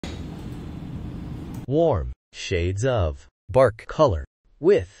warm shades of bark color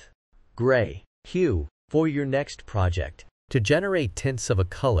with gray hue for your next project. To generate tints of a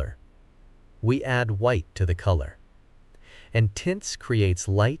color, we add white to the color, and tints creates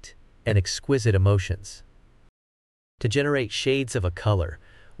light and exquisite emotions. To generate shades of a color,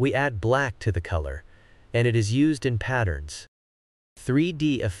 we add black to the color, and it is used in patterns.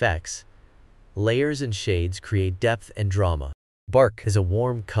 3D effects, layers and shades create depth and drama. Bark is a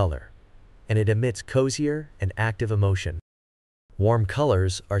warm color, and it emits cozier and active emotion. Warm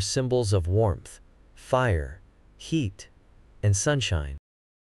colors are symbols of warmth, fire, heat, and sunshine.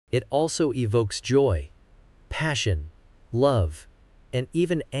 It also evokes joy, passion, love, and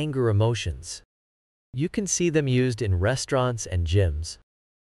even anger emotions. You can see them used in restaurants and gyms.